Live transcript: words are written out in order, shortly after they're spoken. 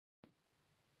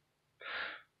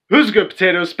Who's good,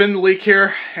 potatoes? Spin the leak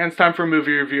here, and it's time for a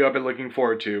movie review I've been looking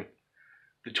forward to.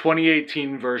 The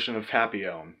 2018 version of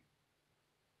Papillon.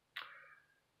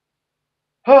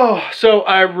 Oh, so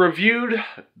I reviewed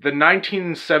the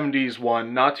 1970s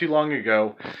one not too long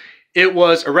ago. It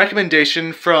was a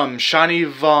recommendation from Shani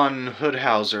von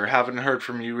Hoodhauser. Haven't heard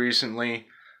from you recently.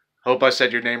 Hope I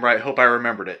said your name right. Hope I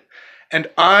remembered it. And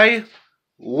I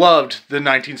loved the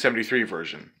 1973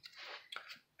 version.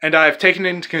 And I've taken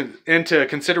into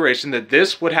consideration that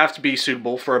this would have to be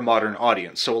suitable for a modern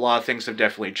audience, so a lot of things have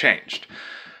definitely changed.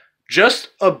 Just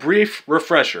a brief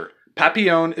refresher.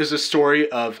 Papillon is a story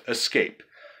of escape.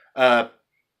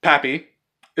 Pappy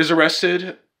is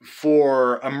arrested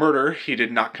for a murder he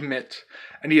did not commit,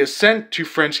 and he is sent to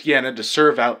French Guiana to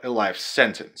serve out a life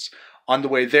sentence. On the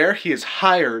way there, he is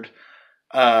hired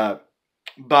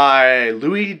by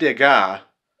Louis Degas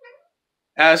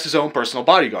as his own personal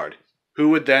bodyguard, who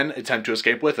would then attempt to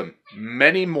escape with him.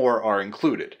 Many more are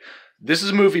included. This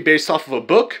is a movie based off of a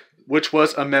book, which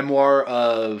was a memoir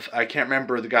of, I can't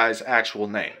remember the guy's actual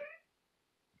name.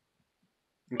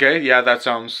 Okay, yeah, that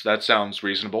sounds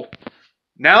reasonable.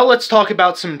 Now let's talk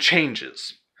about some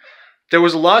changes. There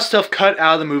was a lot of stuff cut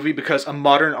out of the movie because a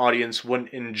modern audience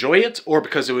wouldn't enjoy it, or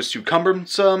because it was too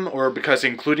cumbersome, or because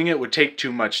including it would take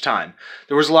too much time.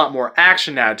 There was a lot more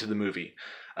action added to the movie.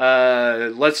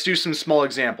 Let's do some small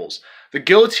examples. The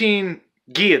guillotine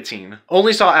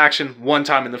only saw action one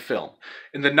time in the film.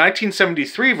 In the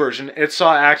 1973 version, it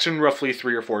saw action roughly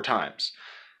 3 or 4 times.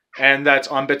 And that's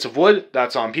on bits of wood,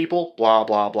 that's on people, blah,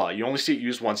 blah, blah. You only see it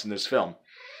used once in this film.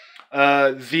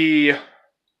 Originally,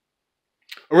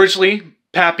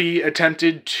 Pappy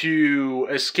attempted to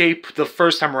escape the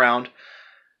first time around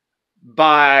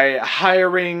by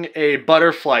hiring a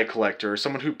butterfly collector,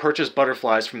 someone who purchased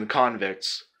butterflies from the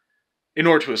convicts, in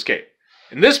order to escape.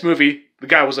 In this movie, the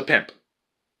guy was a pimp.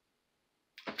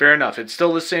 Fair enough. It's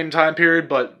still the same time period,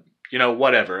 but, you know,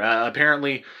 whatever.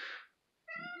 Apparently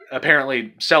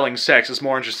selling sex is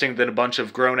more interesting than a bunch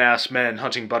of grown-ass men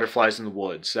hunting butterflies in the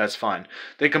woods. That's fine.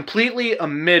 They completely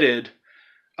omitted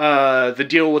the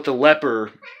deal with the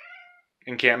leper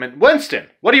encampment. Winston,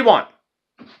 what do you want?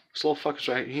 This little fucker's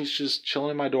right. He's just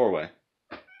chilling in my doorway.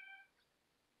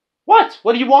 What?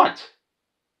 What do you want?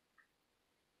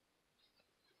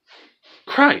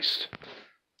 Christ.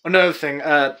 Another thing,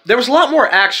 there was a lot more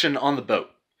action on the boat.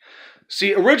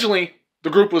 See, originally, the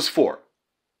group was 4.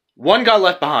 1 got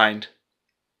left behind.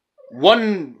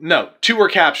 2 were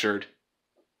captured.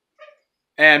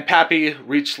 And Pappy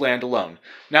reached land alone.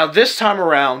 Now, this time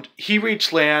around, he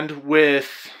reached land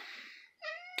with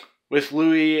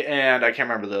Louis and I can't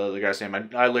remember the other guy's name.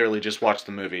 I literally just watched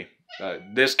the movie.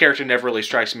 This character never really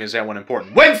strikes me as that one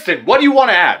important. Winston, what do you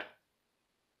want to add?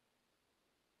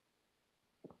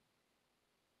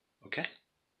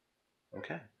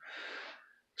 Okay.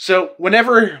 So,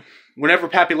 whenever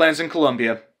Pappy lands in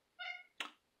Colombia...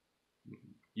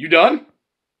 You done?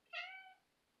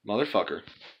 Motherfucker.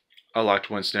 I locked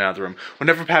Winston out of the room.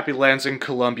 Whenever Pappy lands in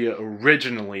Colombia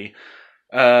originally,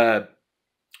 the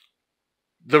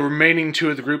remaining 2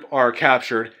 of the group are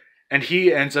captured, and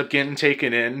he ends up getting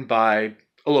taken in by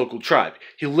a local tribe.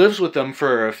 He lives with them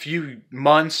for a few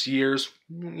months, years,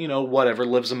 you know, whatever,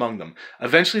 lives among them.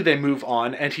 Eventually they move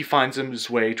on, and he finds his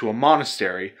way to a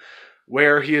monastery,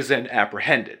 where he is then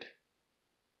apprehended.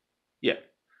 Yeah.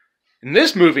 In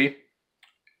this movie,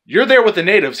 you're there with the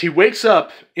natives. He wakes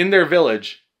up in their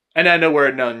village, and out of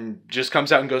nowhere, none just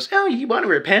comes out and goes, "Oh, you want to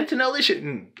repent and all this shit?"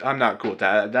 And I'm not cool with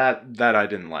that. That I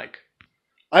didn't like.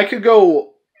 I could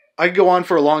go on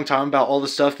for a long time about all the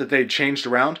stuff that they changed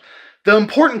around. The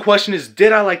important question is,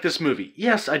 did I like this movie?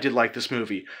 Yes, I did like this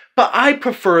movie. But I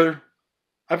prefer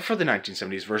the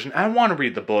 1970s version. I want to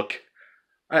read the book.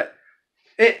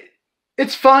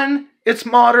 It's fun, it's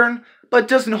modern, but it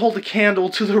doesn't hold a candle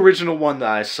to the original one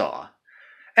that I saw.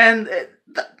 And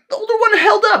the older one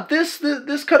held up. This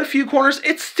cut a few corners.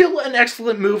 It's still an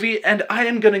excellent movie, and I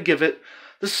am going to give it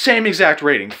the same exact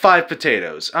rating, 5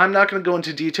 potatoes. I'm not going to go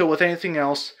into detail with anything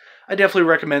else. I definitely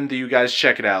recommend that you guys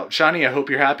check it out. Shani, I hope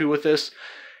you're happy with this.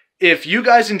 If you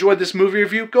guys enjoyed this movie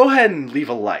review, go ahead and leave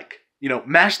a like. You know,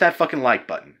 mash that fucking like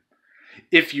button.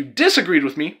 If you disagreed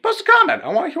with me, post a comment. I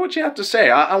want to hear what you have to say.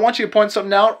 I want you to point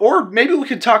something out, or maybe we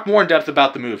could talk more in depth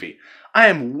about the movie. I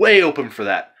am way open for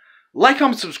that. Like,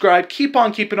 comment, subscribe, keep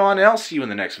on keeping on, and I'll see you in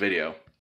the next video.